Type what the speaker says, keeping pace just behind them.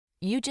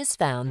You just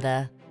found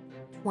the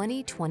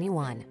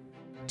 2021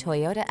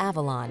 Toyota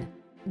Avalon.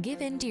 Give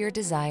in to your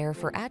desire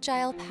for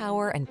agile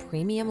power and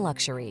premium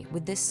luxury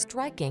with this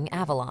striking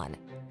Avalon.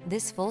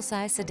 This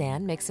full-size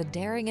sedan makes a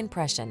daring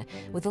impression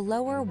with a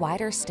lower,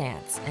 wider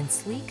stance and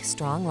sleek,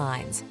 strong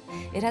lines.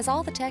 It has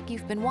all the tech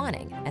you've been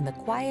wanting and the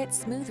quiet,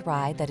 smooth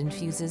ride that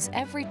infuses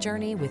every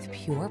journey with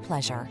pure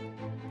pleasure.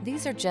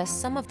 These are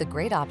just some of the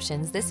great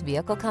options this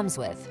vehicle comes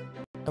with: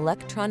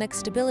 electronic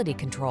stability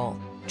control,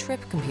 trip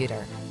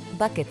computer,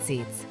 bucket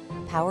seats,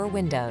 power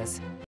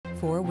windows,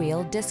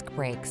 four-wheel disc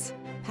brakes,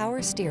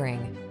 power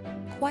steering.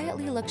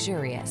 Quietly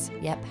luxurious,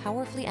 yet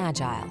powerfully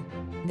agile,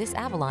 this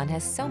Avalon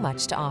has so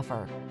much to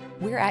offer.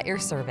 We're at your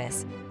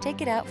service. Take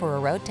it out for a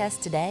road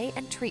test today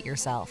and treat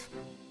yourself.